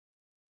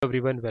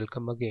Everyone,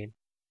 welcome again.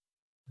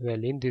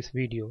 Well, in this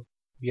video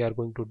we are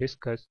going to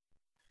discuss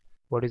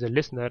what is a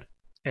listener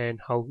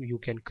and how you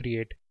can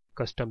create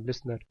custom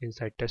listener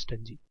inside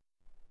TestNG.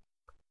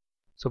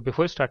 So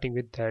before starting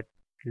with that,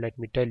 let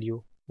me tell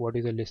you what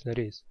is a listener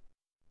is.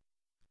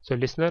 So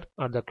listener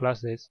are the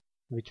classes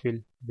which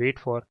will wait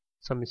for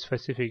some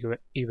specific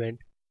event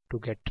to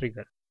get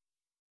triggered.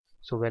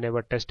 So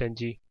whenever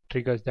TestNG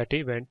triggers that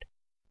event,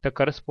 the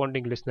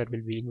corresponding listener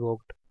will be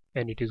invoked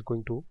and it is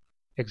going to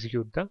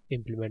execute the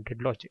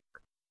implemented logic.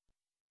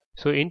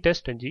 So in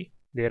TestNG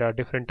there are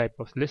different types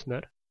of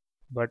listener,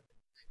 but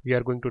we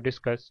are going to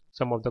discuss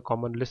some of the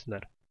common listener.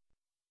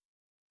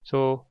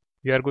 So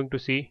we are going to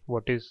see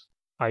what is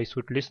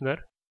IInvokedListener,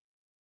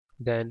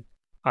 then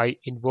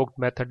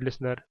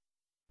IInvokedMethodListener,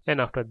 and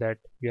after that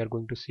we are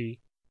going to see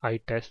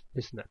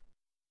ITestListener.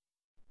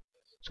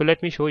 So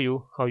let me show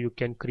you how you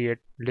can create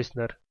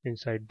listener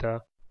inside the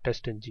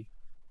TestNG.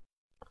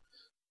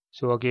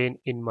 So again,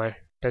 in my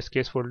test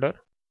case folder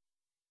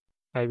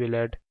I will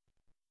add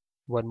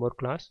one more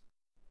class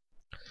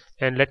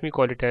and let me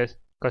call it as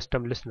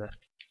custom listener.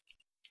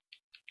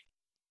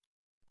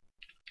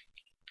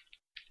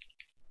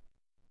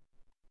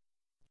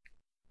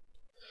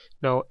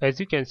 Now as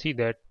you can see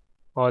that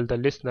all the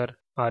listener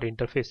are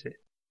interfaces.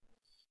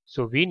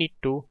 So we need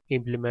to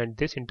implement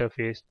this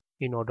interface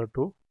in order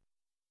to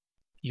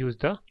use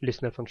the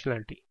listener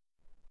functionality.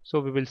 So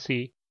we will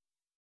see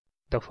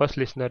the first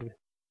listener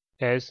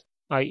as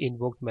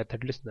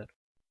IInvokedMethodListener.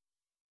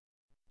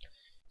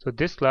 So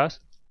this class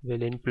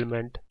will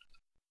implement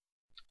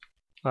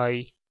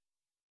IInvoked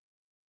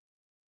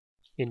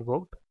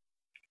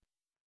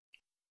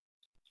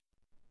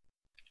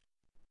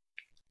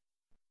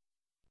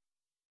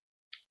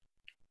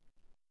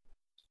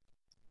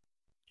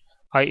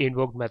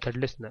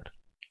IInvokedMethodListener,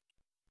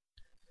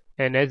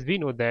 and as we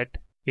know that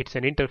it's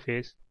an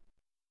interface,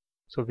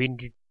 so we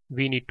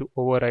need to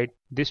override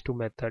these two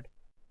methods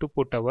to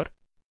put our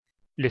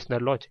listener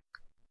logic.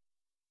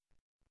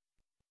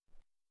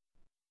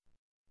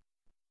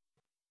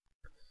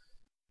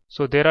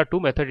 So there are two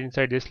methods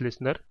inside this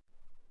listener,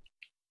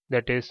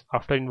 that is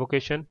after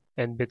invocation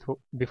and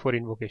before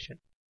invocation.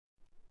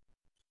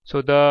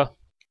 So the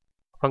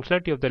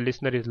functionality of the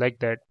listener is like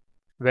that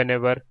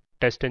whenever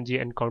TestNG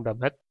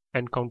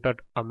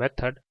encountered a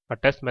method, a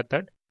test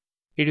method,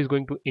 it is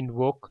going to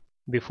invoke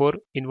before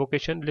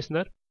invocation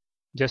listener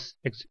just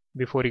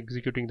before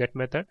executing that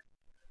method,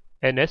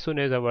 and as soon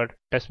as our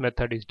test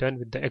method is done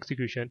with the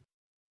execution,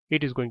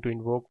 it is going to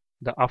invoke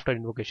the after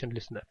invocation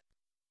listener.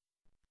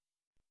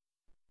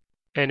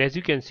 And as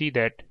you can see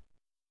that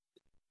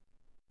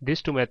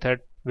these two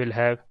methods will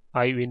have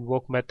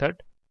IInvoke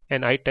method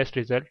and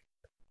ITestResult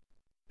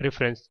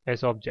reference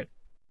as object.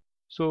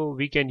 So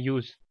we can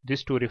use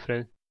these two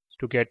reference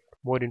to get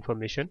more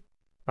information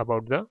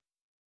about the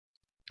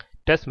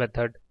test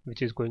method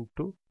which is going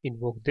to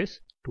invoke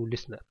this to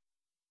listener.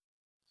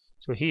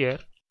 So here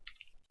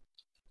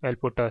I'll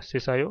put a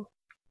sysio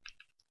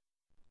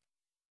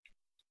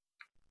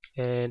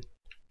and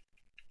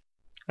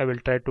I will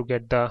try to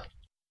get the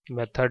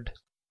method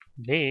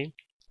name.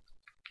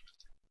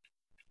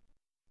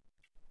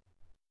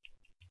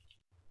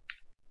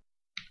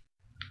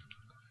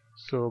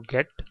 So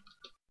get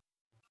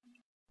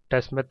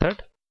test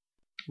method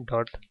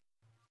dot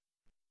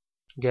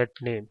get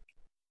name,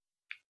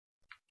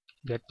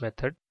 get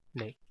method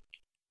name.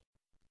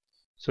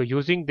 So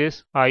using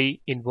this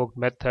IInvoked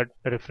method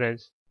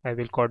reference, I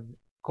will call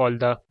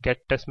the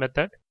get test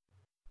method,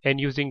 and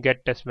using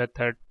get test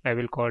method I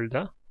will call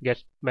the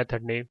get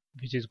method name,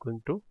 which is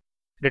going to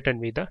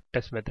return me the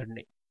test method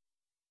name.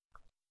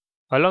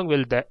 Along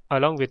with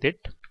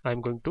it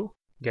I'm going to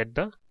get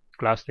the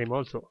class name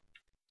also.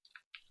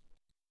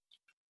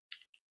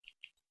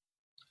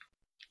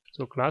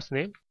 So class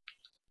name,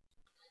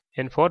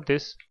 and for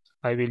this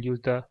I will use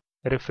the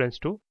reference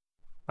to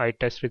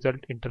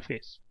ITestResult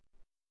interface.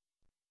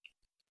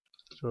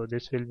 So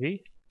this will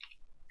be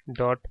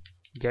dot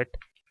get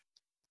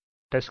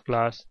test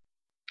class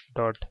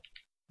dot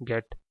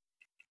get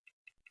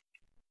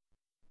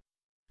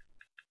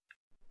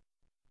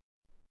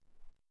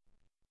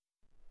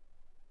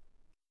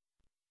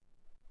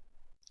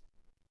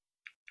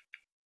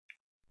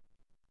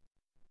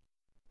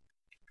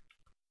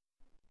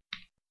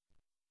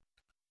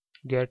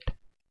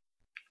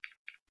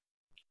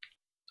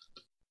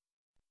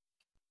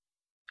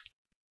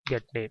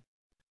name.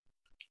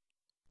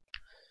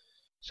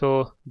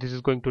 So this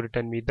is going to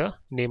return me the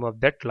name of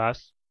that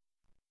class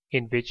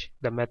in which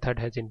the method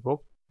has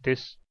invoked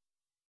this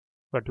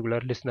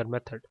particular listener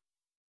method.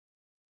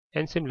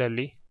 And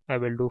similarly I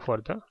will do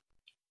for the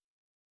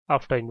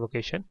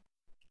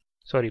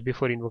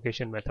before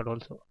invocation method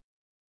also.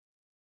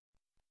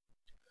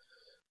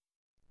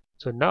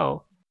 So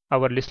now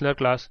our listener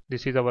class,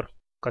 this is our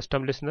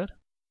custom listener.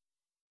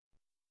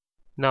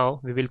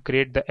 Now we will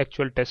create the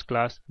actual test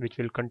class which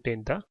will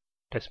contain the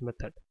test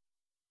method.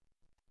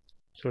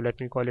 So let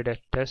me call it as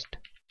test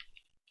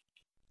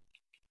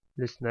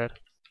listener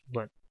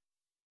 1.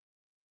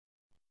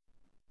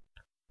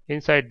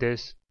 Inside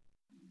this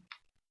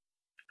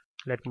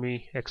Let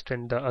me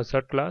extend the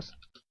assert class.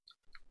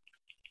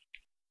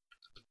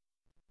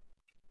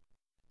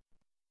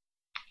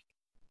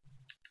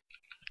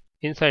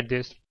 Inside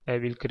this I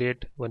will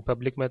create one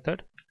public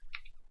method,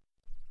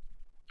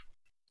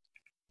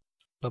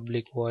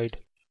 public void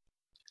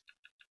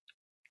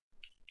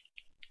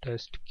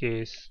test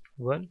case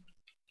 1,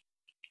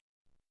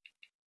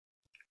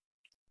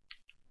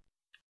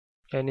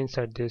 and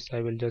inside this I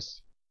will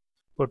just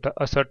put a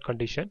assert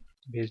condition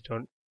based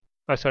on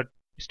assert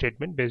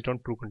statement based on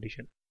true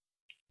condition.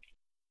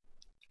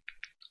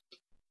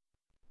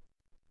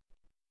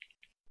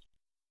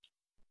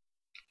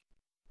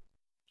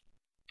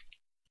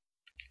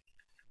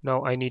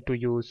 Now I need to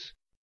use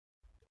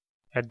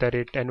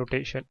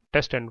 @annotation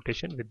test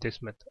annotation with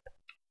this method.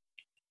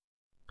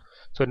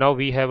 So now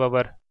we have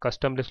our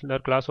custom listener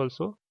class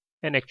also,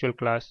 an actual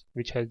class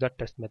which has the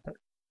test method.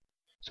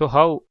 So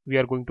how we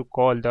are going to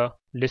call the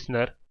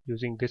listener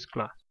using this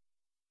class?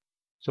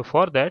 So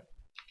for that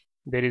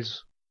there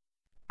is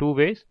two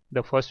ways.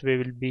 The first way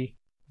will be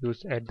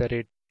use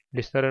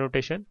 @listener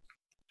annotation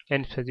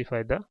and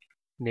specify the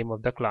name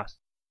of the class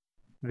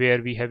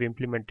where we have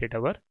implemented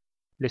our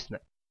listener.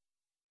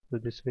 So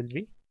this will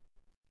be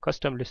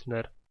custom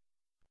listener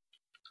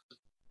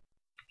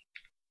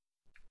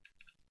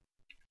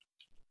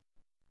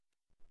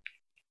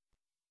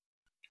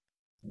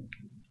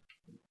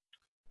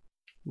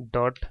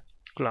dot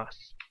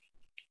class.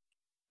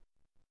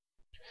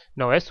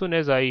 Now as soon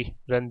as I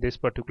run this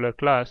particular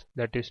class,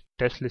 that is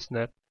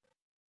TestListener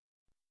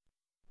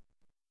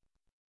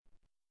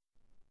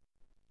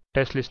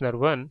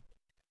 1,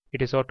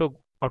 it is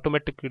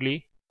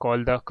automatically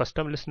call the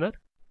custom listener,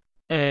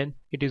 and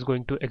it is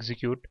going to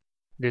execute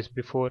this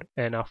before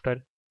and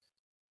after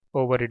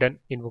overridden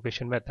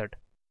invocation method.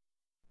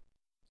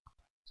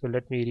 So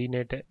let me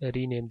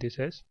rename this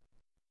as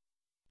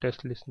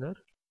TestListener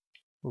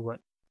 1.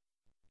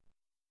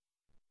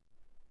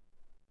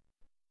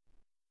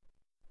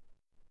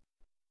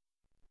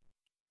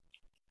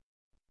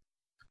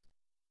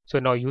 So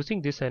now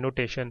using this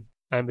annotation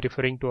I am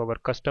referring to our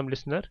custom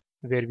listener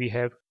where we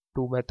have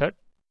two methods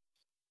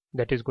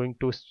that is going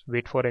to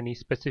wait for any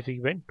specific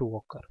event to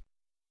occur.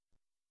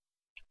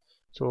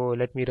 So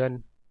let me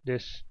run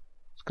this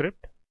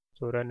script.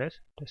 So run as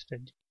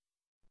TestNG.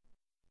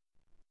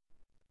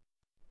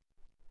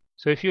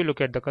 So if you look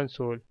at the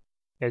console,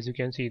 as you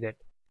can see that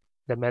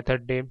the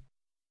method name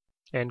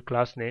and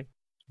class name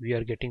we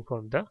are getting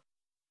from the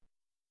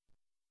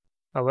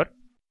our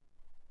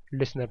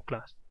listener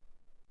class.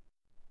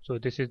 So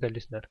this is the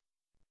listener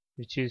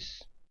which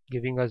is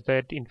giving us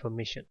that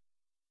information.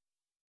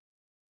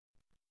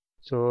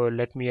 So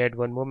let me add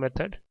one more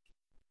method,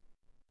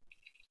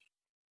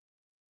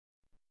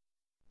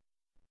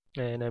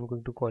 and I'm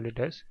going to call it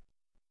as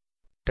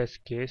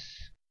test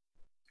case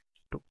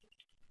 2.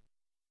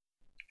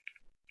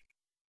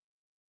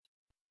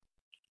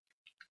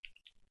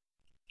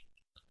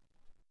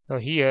 Now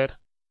here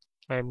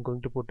I am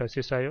going to put a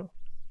sysio,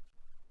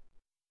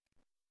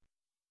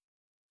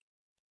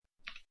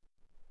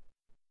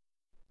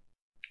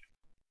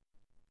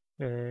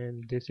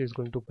 and this is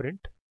going to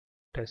print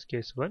test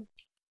case 1.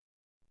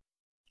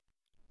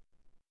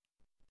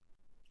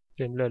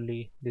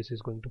 Similarly this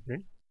is going to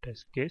print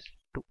test case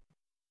 2.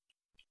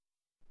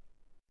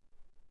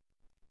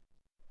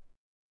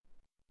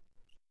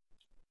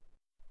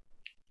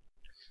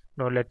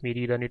 Now let me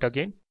rerun it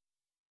again.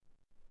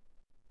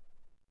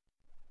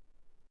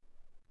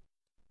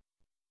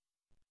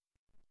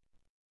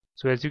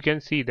 So as you can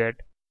see that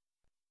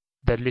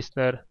the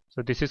listener,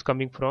 so this is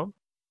coming from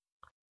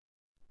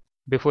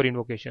before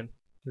invocation.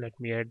 Let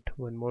me add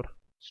one more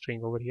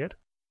string over here.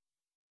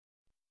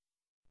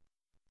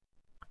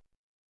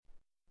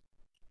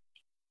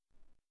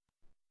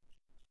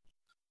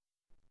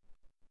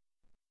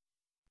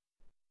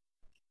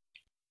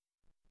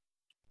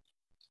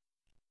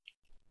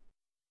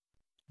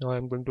 Now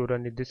I'm going to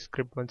run this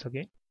script once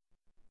again.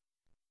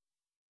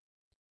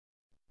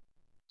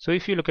 So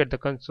if you look at the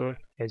console,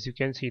 as you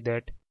can see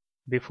that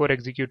before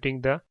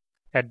executing the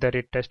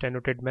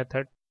 @test_annotate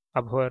method,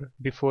 our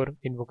before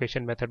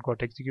invocation method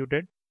got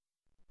executed,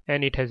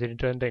 and it has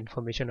returned the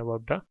information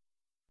about the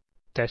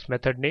test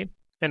method name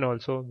and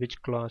also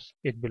which class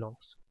it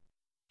belongs.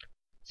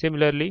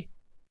 Similarly,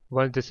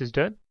 once this is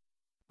done,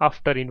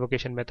 after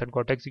invocation method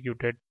got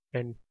executed,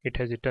 and it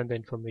has returned the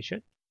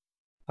information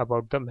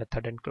about the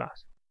method and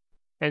class.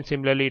 And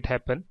similarly it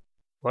happened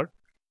for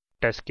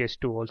test case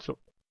 2 also.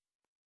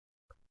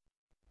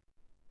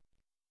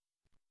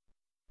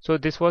 So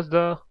this was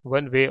the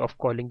one way of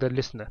calling the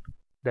listener,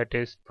 that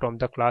is from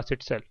the class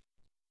itself.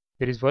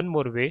 There is one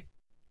more way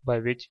by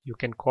which you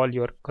can call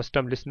your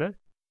custom listener,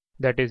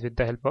 that is with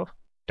the help of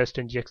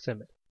TestNG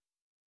XML.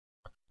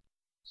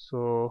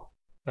 So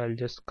I'll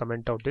just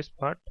comment out this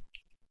part,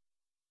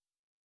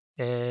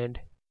 and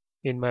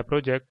in my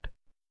project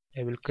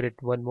I will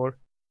create one more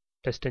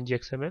TestNG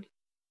XML.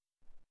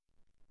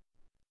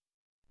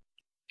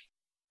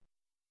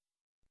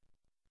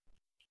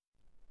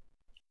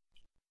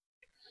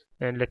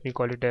 And let me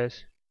call it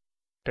as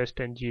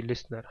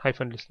TestNGListener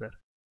 -listener.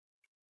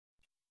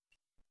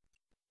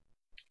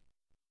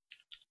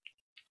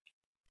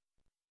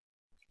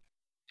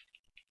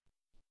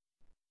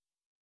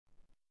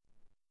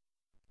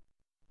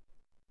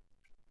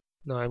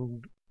 Now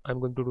I'm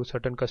going to do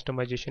certain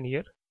customization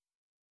here.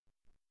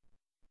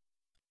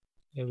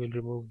 I will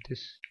remove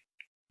this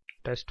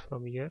test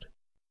from here.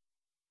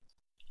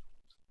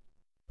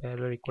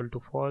 Parallel equal to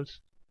false.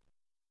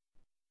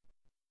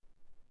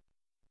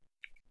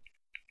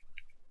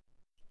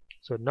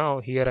 So now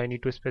here I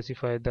need to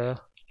specify the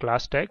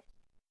class tag,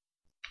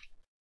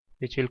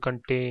 which will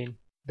contain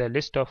the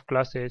list of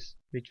classes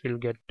which will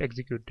get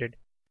executed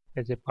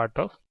as a part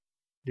of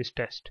this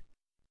test.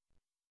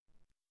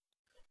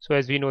 So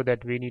as we know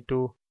that we need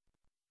to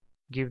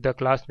give the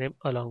class name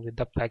along with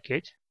the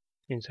package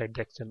inside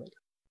the XML.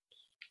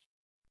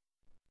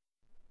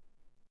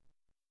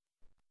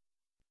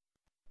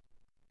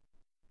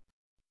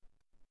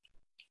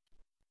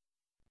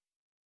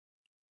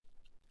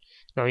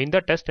 Now in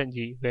the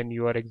TestNG, when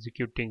you are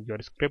executing your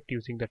script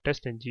using the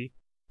TestNG,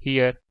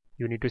 here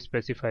you need to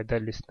specify the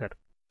listener.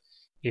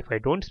 If I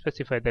don't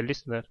specify the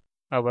listener,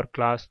 our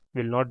class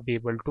will not be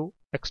able to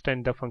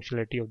extend the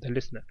functionality of the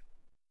listener.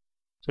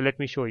 So let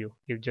me show you.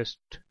 If just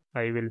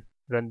I will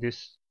run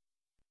this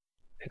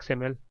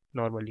XML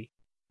normally.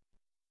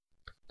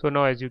 So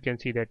now as you can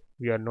see that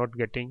we are not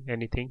getting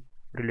anything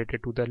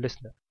related to the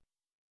listener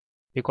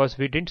because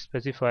we didn't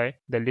specify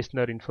the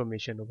listener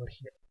information over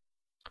here.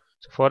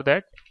 So for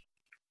that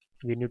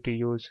we need to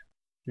use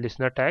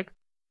listener tag,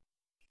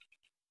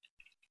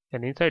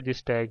 and inside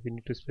this tag we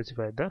need to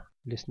specify the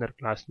listener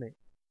class name,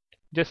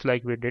 just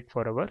like we did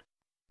for our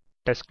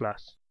test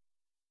class.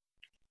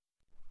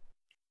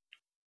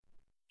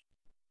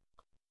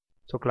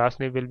 So class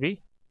name will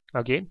be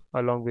again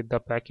along with the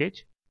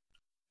package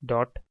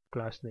dot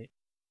class name.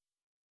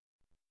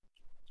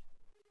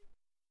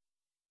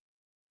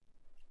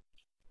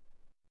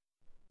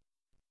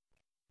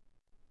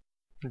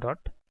 Dot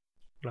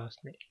class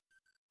name.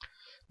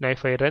 Now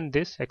if I run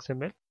this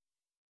XML,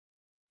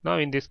 now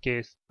in this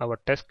case our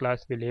test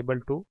class will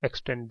able to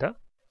extend the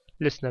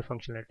listener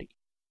functionality.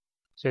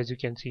 So as you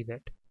can see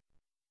that.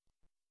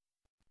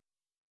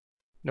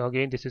 Now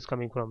again this is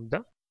coming from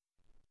the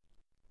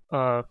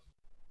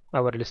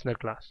our listener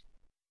class.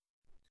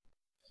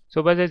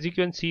 So but as you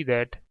can see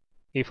that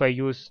if I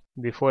use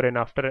before and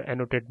after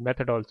annotated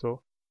method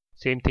also,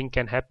 same thing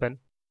can happen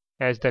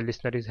as the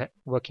listener is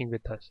working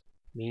with us.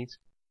 Means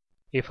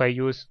if I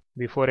use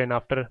before and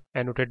after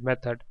annotated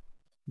method,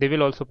 they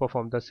will also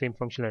perform the same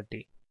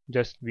functionality,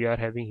 just we are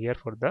having here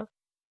for the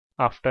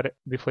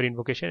before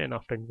invocation and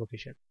after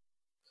invocation.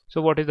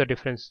 So what is the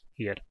difference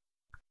here?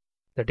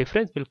 The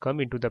difference will come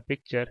into the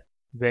picture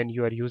when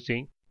you are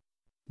using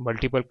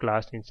multiple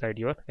class inside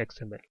your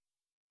XML.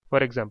 For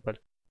example,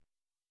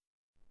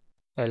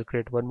 I'll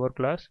create one more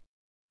class.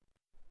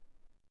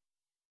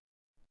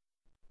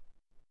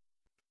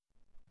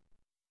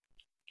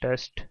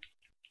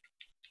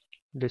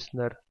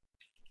 TestListener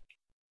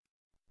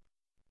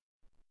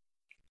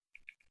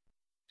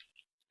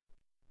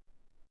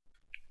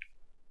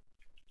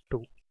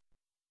 2.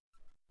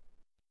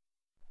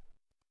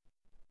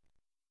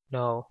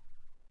 Now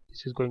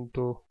this is going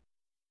to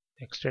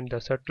extend the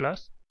assert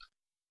class.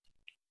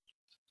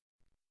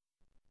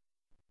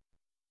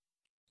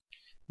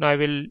 Now I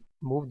will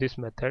move this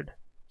method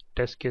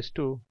test case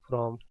 2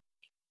 from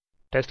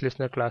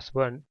TestListener class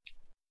 1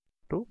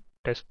 to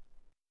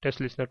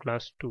TestListener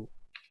class 2.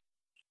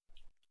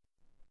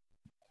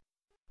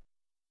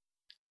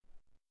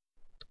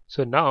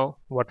 So now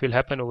what will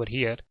happen over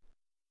here,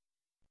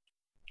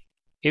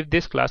 if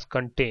this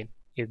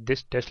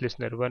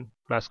TestListener 1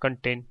 class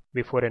contain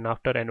before and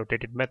after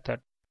annotated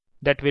method,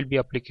 that will be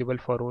applicable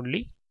for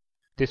only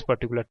this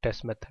particular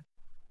test method.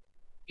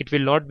 It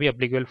will not be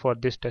applicable for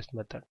this test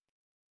method.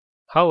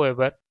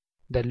 However,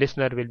 the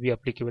listener will be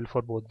applicable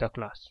for both the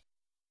class.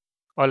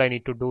 All I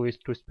need to do is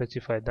to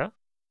specify the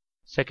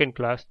second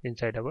class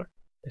inside our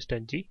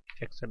TestNG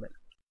XML.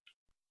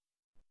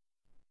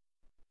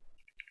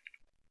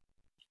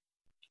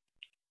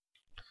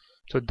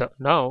 So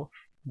now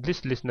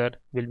this listener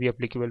will be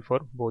applicable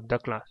for both the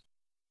class.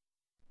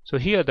 So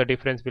here the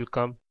difference will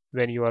come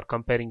when you are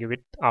comparing it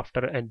with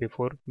after and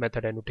before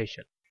method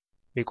annotation,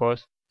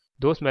 because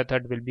those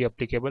methods will be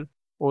applicable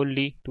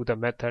only to the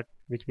method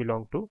which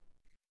belong to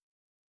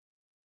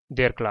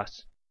their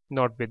class,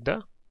 not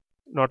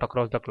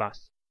across the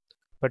class.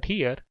 But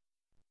here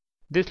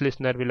this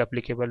listener will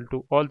applicable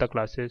to all the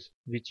classes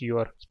which you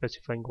are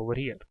specifying over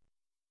here.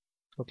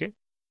 Okay,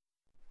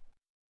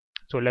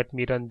 so let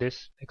me run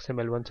this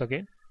XML once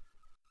again.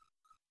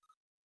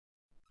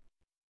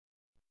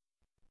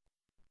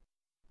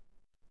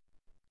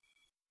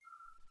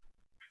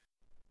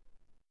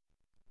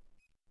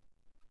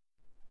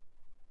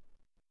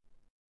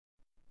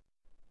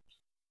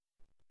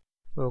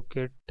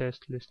 Okay,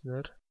 test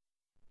listener.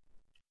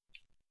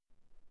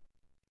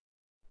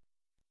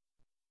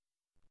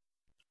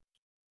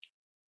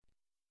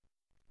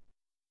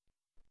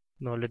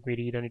 Now let me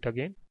rerun it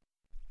again.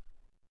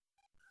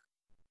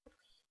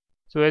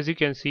 So as you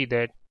can see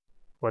that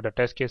for the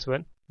test case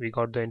 1 we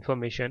got the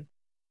information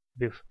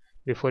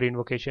before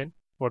invocation,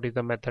 what is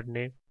the method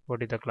name,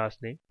 what is the class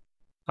name,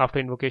 after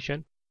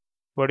invocation,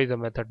 what is the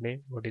method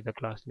name, what is the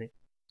class name.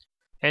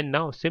 And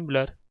now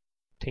similar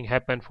thing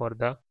happen for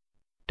the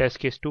test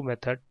case 2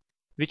 method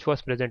which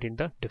was present in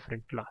the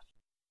different class.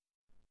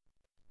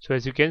 So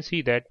as you can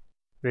see that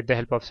with the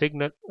help of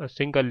a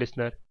single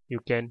listener you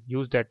can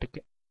use that,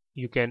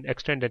 you can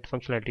extend that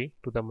functionality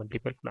to the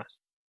multiple class.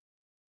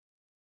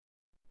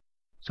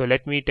 So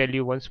let me tell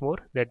you once more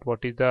that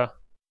what is the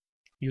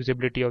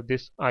usability of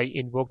this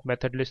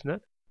IInvokedMethodListener.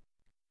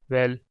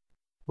 Well,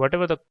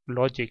 whatever the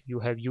logic you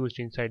have used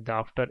inside the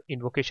after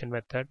invocation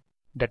method,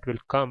 that will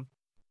come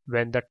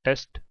when the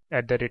test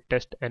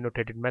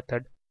annotated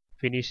method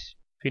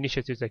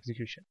finishes its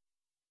execution,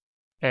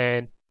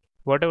 and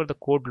whatever the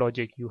code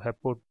logic you have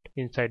put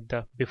inside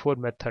the before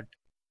method,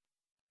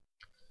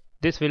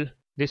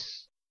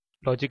 this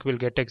logic will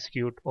get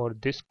execute, or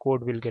this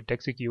code will get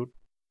execute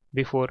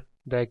before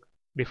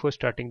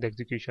starting the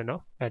execution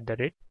of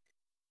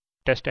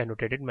 @test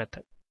annotated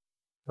method.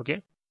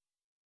 Okay,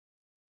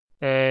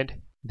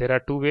 and there are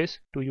two ways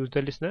to use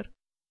the listener.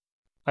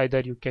 Either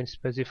you can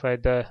specify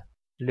the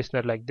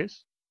listener like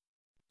this,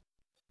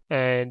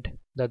 and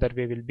the other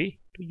way will be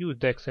to use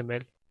the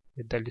XML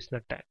with the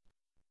listener tag.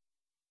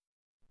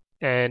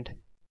 And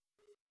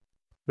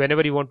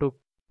whenever you want to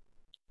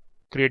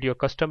create your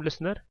custom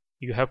listener,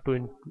 you have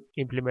to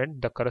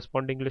implement the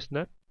corresponding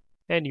listener,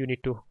 and you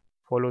need to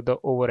follow the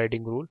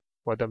overriding rule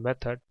for the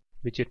method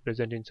which is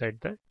present inside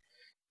the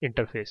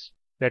interface,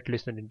 that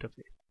listener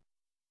interface.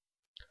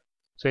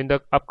 So in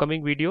the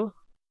upcoming video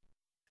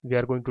we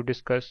are going to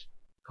discuss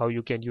how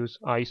you can use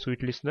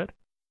ISuiteListener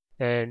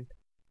and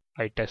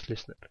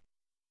ITestListener.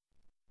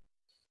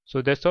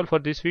 So that's all for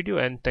this video,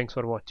 and thanks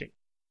for watching.